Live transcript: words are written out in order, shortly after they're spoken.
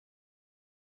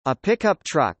A pickup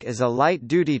truck is a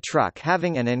light-duty truck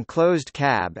having an enclosed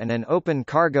cab and an open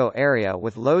cargo area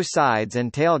with low sides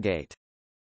and tailgate.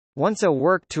 Once a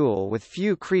work tool with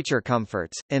few creature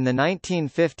comforts, in the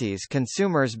 1950s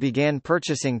consumers began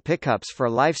purchasing pickups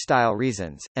for lifestyle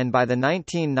reasons, and by the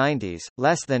 1990s,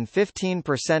 less than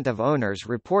 15% of owners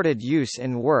reported use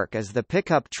in work as the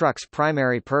pickup truck's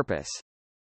primary purpose.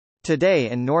 Today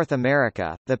in North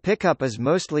America, the pickup is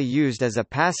mostly used as a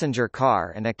passenger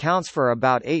car and accounts for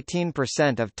about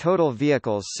 18% of total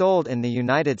vehicles sold in the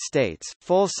United States.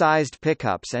 Full-sized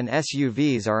pickups and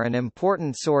SUVs are an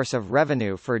important source of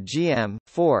revenue for GM,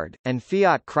 Ford, and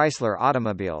Fiat Chrysler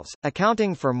automobiles,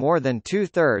 accounting for more than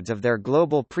two-thirds of their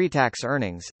global pre-tax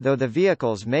earnings, though the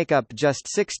vehicles make up just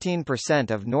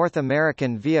 16% of North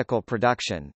American vehicle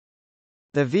production.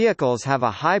 The vehicles have a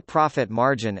high profit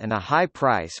margin and a high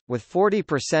price, with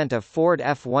 40% of Ford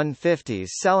F-150s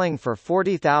selling for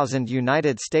 $40,000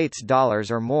 United States dollars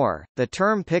or more. The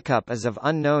term pickup is of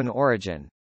unknown origin.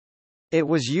 It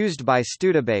was used by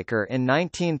Studebaker in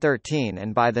 1913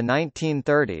 and by the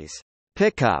 1930s,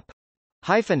 pickup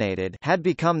hyphenated had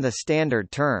become the standard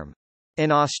term.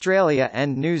 In Australia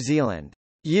and New Zealand,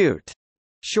 ute,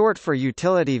 short for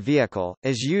utility vehicle,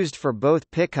 is used for both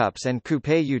pickups and coupe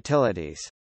utilities.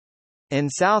 In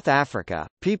South Africa,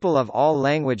 people of all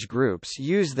language groups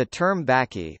use the term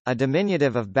bakkie, a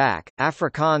diminutive of bak,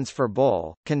 Afrikaans for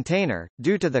bowl, container,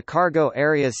 due to the cargo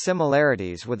area's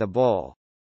similarities with a bowl.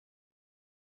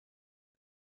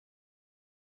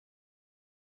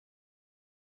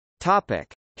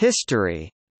 Topic: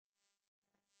 History.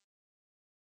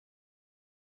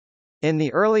 In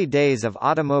the early days of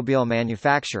automobile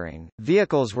manufacturing,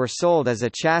 vehicles were sold as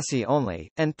a chassis only,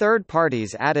 and third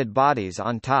parties added bodies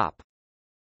on top.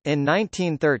 In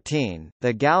 1913,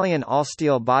 the Galleon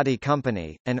All-Steel Body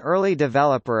Company, an early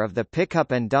developer of the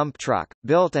pickup and dump truck,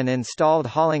 built and installed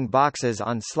hauling boxes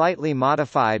on slightly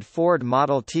modified Ford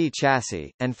Model T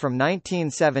chassis, and from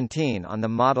 1917 on the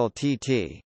Model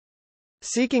TT.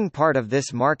 Seeking part of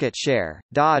this market share,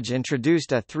 Dodge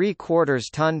introduced a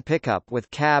 3/4-ton pickup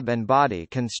with cab and body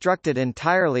constructed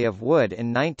entirely of wood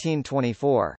in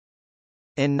 1924.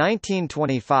 In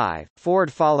 1925,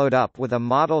 Ford followed up with a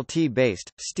Model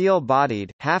T-based,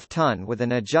 steel-bodied, half-ton with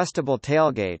an adjustable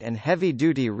tailgate and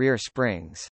heavy-duty rear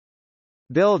springs.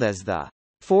 Billed as the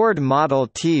Ford Model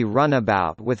T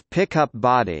Runabout with pickup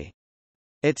body,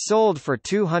 it sold for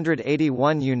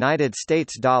 $281 United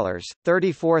States dollars,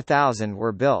 34,000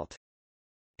 were built.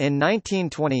 In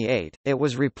 1928, it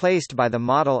was replaced by the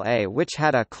Model A, which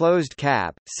had a closed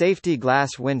cab, safety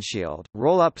glass windshield,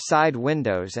 roll-up side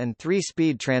windows and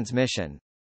 3-speed transmission.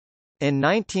 In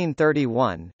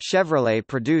 1931, Chevrolet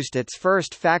produced its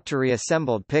first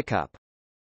factory-assembled pickup.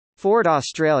 Ford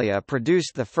Australia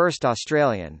produced the first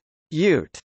Australian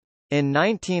ute in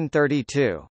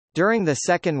 1932. During the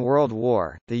Second World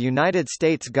War, the United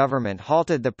States government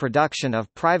halted the production of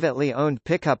privately owned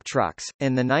pickup trucks.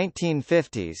 In the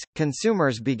 1950s,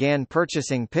 consumers began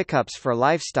purchasing pickups for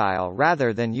lifestyle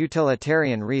rather than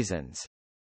utilitarian reasons.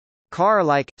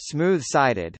 Car-like,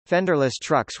 smooth-sided, fenderless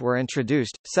trucks were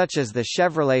introduced, such as the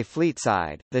Chevrolet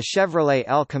Fleetside, the Chevrolet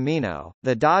El Camino,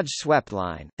 the Dodge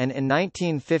Sweepline, and in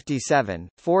 1957,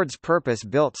 Ford's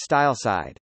purpose-built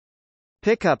Styleside.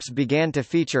 Pickups began to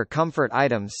feature comfort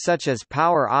items such as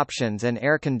power options and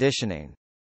air conditioning.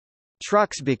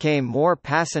 Trucks became more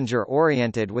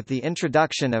passenger-oriented with the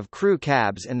introduction of crew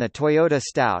cabs in the Toyota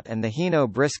Stout, and the Hino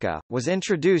Briska was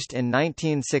introduced in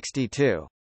 1962.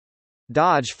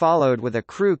 Dodge followed with a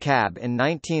crew cab in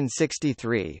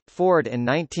 1963, Ford in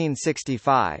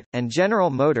 1965, and General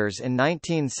Motors in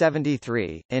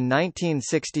 1973. In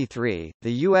 1963,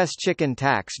 the U.S. chicken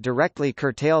tax directly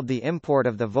curtailed the import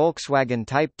of the Volkswagen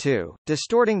Type II,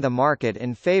 distorting the market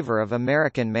in favor of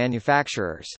American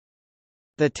manufacturers.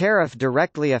 The tariff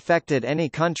directly affected any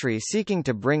country seeking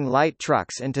to bring light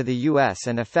trucks into the U.S.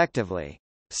 and effectively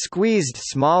squeezed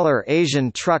smaller Asian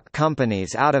truck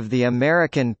companies out of the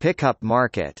American pickup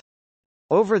market.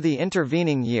 Over the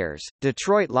intervening years,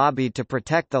 Detroit lobbied to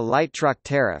protect the light truck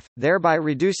tariff, thereby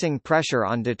reducing pressure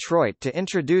on Detroit to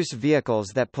introduce vehicles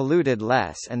that polluted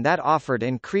less and that offered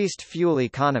increased fuel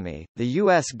economy. The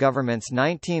U.S. government's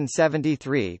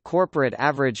 1973 Corporate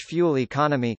Average Fuel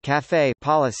Economy (CAFE)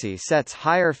 policy sets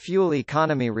higher fuel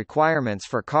economy requirements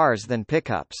for cars than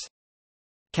pickups.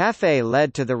 CAFE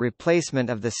led to the replacement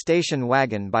of the station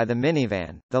wagon by the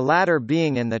minivan, the latter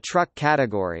being in the truck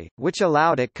category, which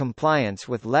allowed it compliance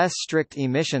with less strict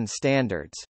emission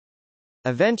standards.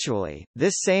 Eventually,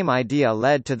 this same idea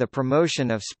led to the promotion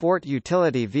of sport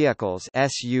utility vehicles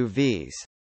 (SUVs).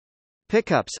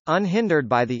 Pickups, unhindered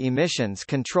by the emissions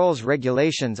controls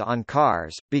regulations on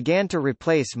cars, began to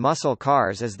replace muscle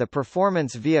cars as the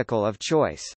performance vehicle of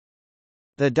choice.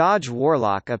 The Dodge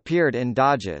Warlock appeared in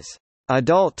Dodge's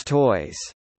adult toys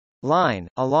line,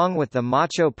 along with the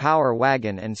Macho Power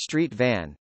Wagon and Street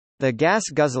Van. The gas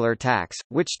guzzler tax,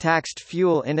 which taxed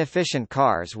fuel-inefficient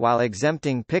cars while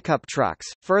exempting pickup trucks,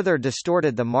 further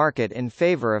distorted the market in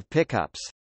favor of pickups.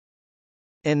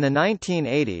 In the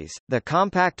 1980s, the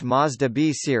compact Mazda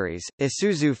B series,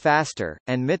 Isuzu Faster,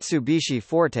 and Mitsubishi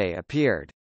Forte appeared.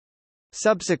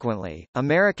 Subsequently,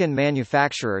 American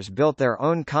manufacturers built their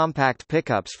own compact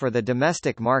pickups for the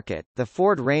domestic market, the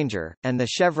Ford Ranger, and the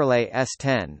Chevrolet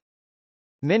S10.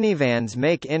 Minivans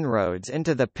make inroads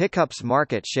into the pickups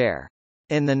market share.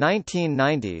 In the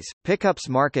 1990s, pickups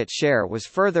market share was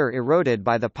further eroded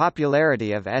by the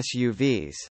popularity of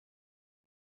SUVs.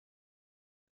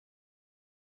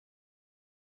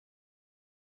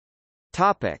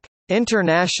 Topic: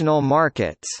 International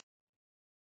markets.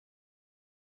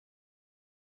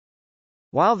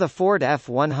 While the Ford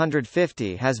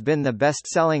F-150 has been the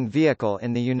best-selling vehicle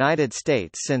in the United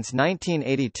States since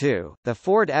 1982, the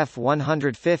Ford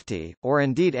F-150, or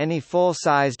indeed any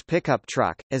full-sized pickup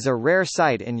truck, is a rare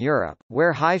sight in Europe,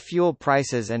 where high fuel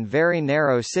prices and very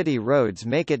narrow city roads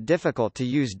make it difficult to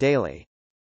use daily.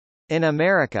 In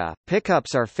America,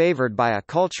 pickups are favored by a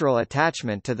cultural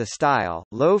attachment to the style,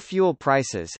 low fuel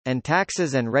prices, and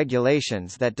taxes and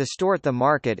regulations that distort the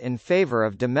market in favor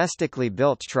of domestically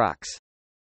built trucks.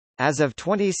 As of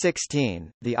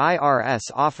 2016, the IRS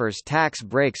offers tax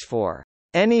breaks for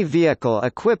any vehicle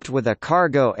equipped with a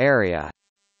cargo area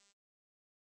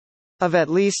of at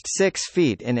least 6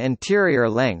 feet in interior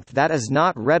length that is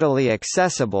not readily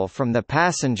accessible from the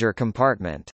passenger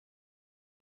compartment.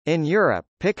 In Europe,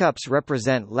 pickups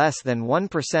represent less than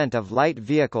 1% of light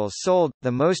vehicles sold,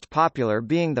 the most popular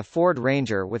being the Ford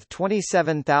Ranger with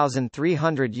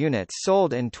 27,300 units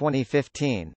sold in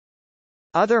 2015.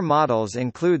 Other models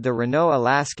include the Renault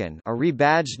Alaskan, a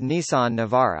rebadged Nissan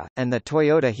Navara, and the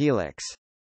Toyota Helix.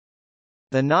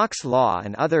 The NOx law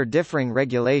and other differing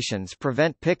regulations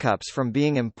prevent pickups from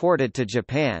being imported to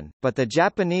Japan, but the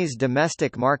Japanese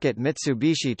domestic market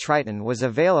Mitsubishi Triton was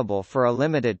available for a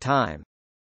limited time.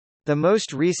 The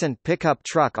most recent pickup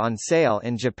truck on sale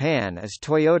in Japan is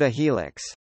Toyota Helix.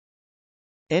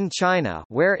 In China,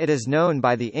 where it is known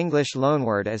by the English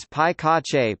loanword as Pai Ka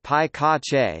Che,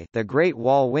 the Great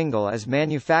Wall Wingle is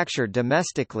manufactured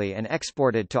domestically and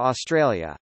exported to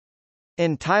Australia.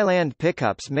 In Thailand,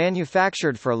 pickups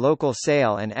manufactured for local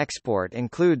sale and export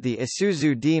include the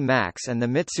Isuzu D-Max and the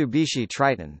Mitsubishi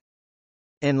Triton.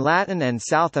 In Latin and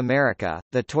South America,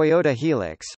 the Toyota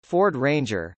Helix, Ford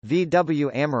Ranger,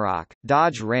 VW Amarok,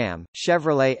 Dodge Ram,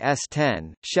 Chevrolet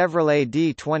S10, Chevrolet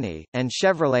D20, and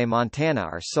Chevrolet Montana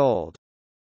are sold.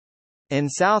 In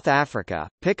South Africa,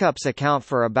 pickups account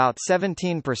for about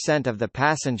 17% of the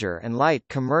passenger and light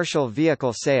commercial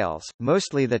vehicle sales,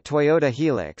 mostly the Toyota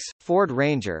Helix, Ford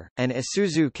Ranger, and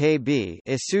Isuzu KB,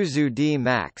 Isuzu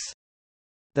D-Max.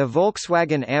 The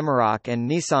Volkswagen Amarok and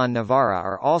Nissan Navara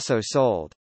are also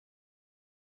sold.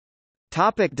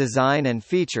 Topic: design and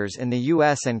features. In the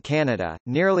US and Canada,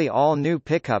 nearly all new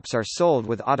pickups are sold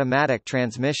with automatic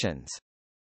transmissions.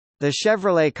 The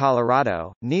Chevrolet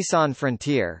Colorado, Nissan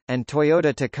Frontier, and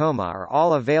Toyota Tacoma are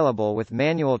all available with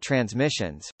manual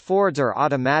transmissions. Fords are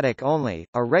automatic only.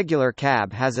 A regular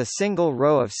cab has a single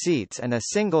row of seats and a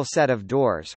single set of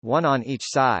doors, one on each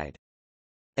side.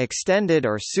 Extended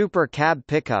or super cab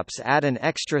pickups add an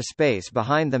extra space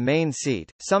behind the main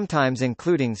seat, sometimes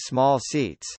including small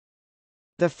seats.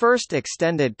 The first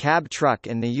extended cab truck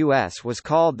in the U.S. was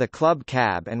called the Club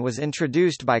Cab and was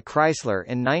introduced by Chrysler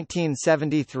in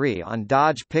 1973 on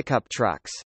Dodge pickup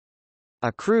trucks.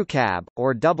 A crew cab,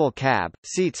 or double cab,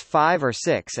 seats 5 or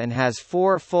 6 and has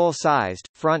 4 full-sized,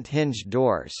 front-hinged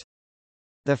doors.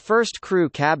 The first crew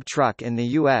cab truck in the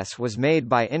U.S. was made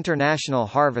by International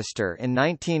Harvester in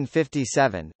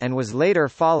 1957, and was later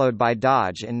followed by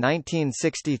Dodge in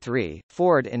 1963,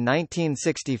 Ford in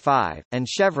 1965, and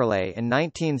Chevrolet in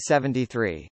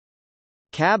 1973.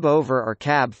 Cab-over or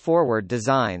cab-forward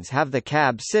designs have the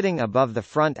cab sitting above the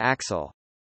front axle.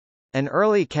 An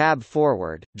early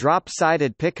cab-forward,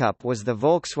 drop-sided pickup was the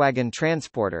Volkswagen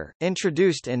Transporter,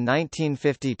 introduced in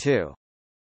 1952.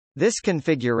 This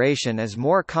configuration is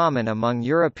more common among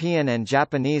European and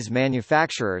Japanese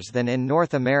manufacturers than in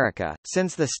North America,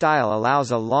 since the style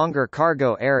allows a longer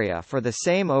cargo area for the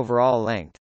same overall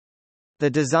length. The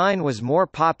design was more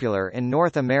popular in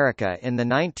North America in the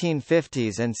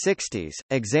 1950s and 60s,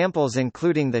 examples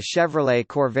including the Chevrolet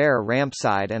Corvair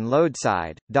rampside and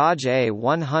loadside, Dodge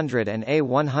A100 and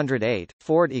A108,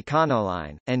 Ford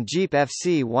Econoline, and Jeep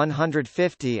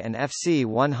FC150 and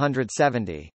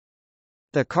FC170.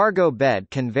 The cargo bed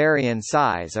can vary in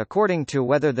size according to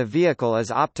whether the vehicle is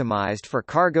optimized for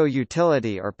cargo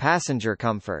utility or passenger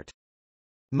comfort.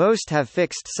 Most have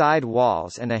fixed side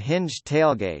walls and a hinged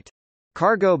tailgate.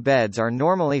 Cargo beds are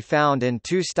normally found in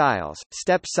two styles,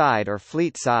 step side or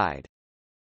fleet side.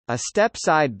 A step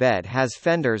side bed has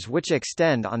fenders which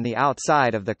extend on the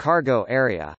outside of the cargo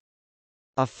area.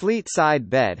 A fleet side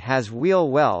bed has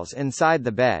wheel wells inside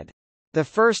the bed. The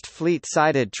first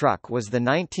fleet-sided truck was the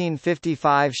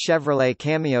 1955 Chevrolet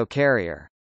Cameo Carrier.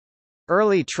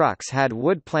 Early trucks had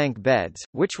wood plank beds,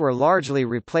 which were largely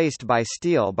replaced by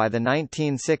steel by the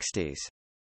 1960s.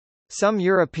 Some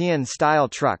European-style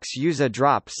trucks use a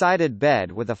drop-sided bed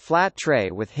with a flat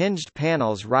tray with hinged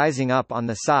panels rising up on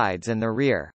the sides and the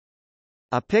rear.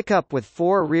 A pickup with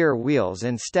 4 rear wheels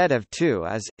instead of 2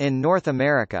 is, in North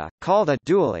America, called a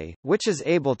dually, which is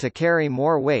able to carry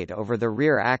more weight over the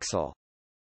rear axle.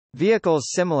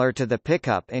 Vehicles similar to the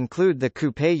pickup include the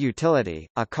coupe utility,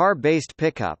 a car-based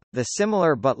pickup, the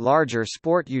similar but larger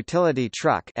sport utility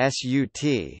truck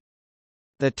 (SUT).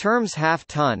 The terms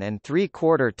half-ton and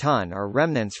three-quarter-ton are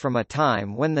remnants from a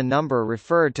time when the number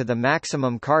referred to the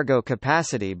maximum cargo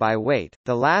capacity by weight.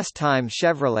 The last time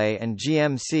Chevrolet and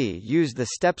GMC used the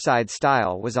stepside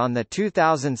style was on the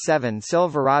 2007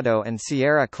 Silverado and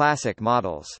Sierra Classic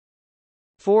models.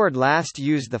 Ford last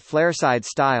used the flareside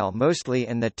style mostly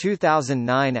in the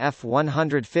 2009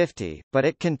 F-150, but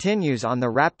it continues on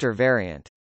the Raptor variant.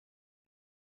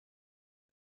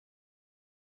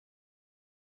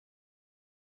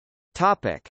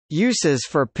 Topic: Uses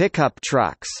for pickup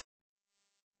trucks.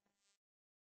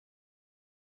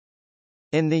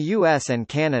 In the US and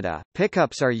Canada,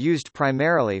 pickups are used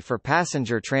primarily for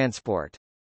passenger transport.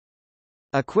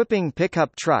 Equipping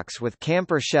pickup trucks with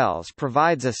camper shells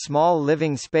provides a small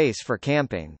living space for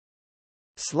camping.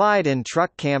 Slide-in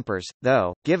truck campers,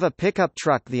 though, give a pickup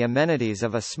truck the amenities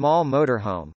of a small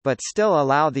motorhome, but still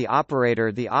allow the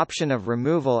operator the option of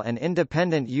removal and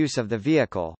independent use of the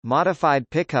vehicle. Modified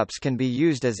pickups can be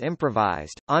used as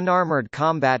improvised, unarmored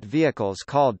combat vehicles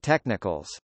called technicals.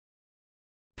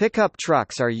 Pickup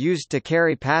trucks are used to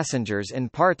carry passengers in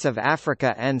parts of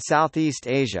Africa and Southeast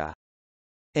Asia.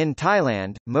 In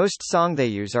Thailand, most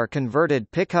Songthaeus are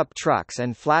converted pickup trucks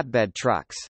and flatbed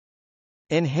trucks.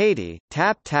 In Haiti,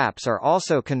 tap-taps are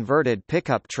also converted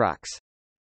pickup trucks.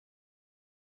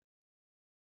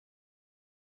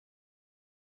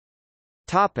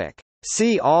 Topic.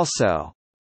 See also: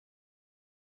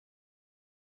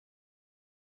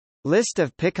 List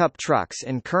of pickup trucks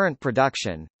in current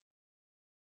production.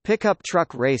 Pickup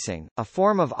truck racing, a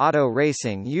form of auto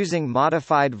racing using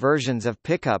modified versions of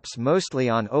pickups mostly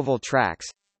on oval tracks.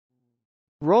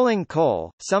 Rolling coal,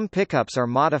 some pickups are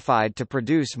modified to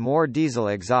produce more diesel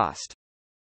exhaust.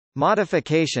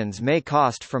 Modifications may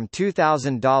cost from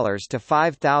 $2,000 to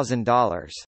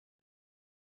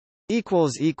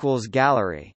 $5,000.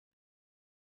 Gallery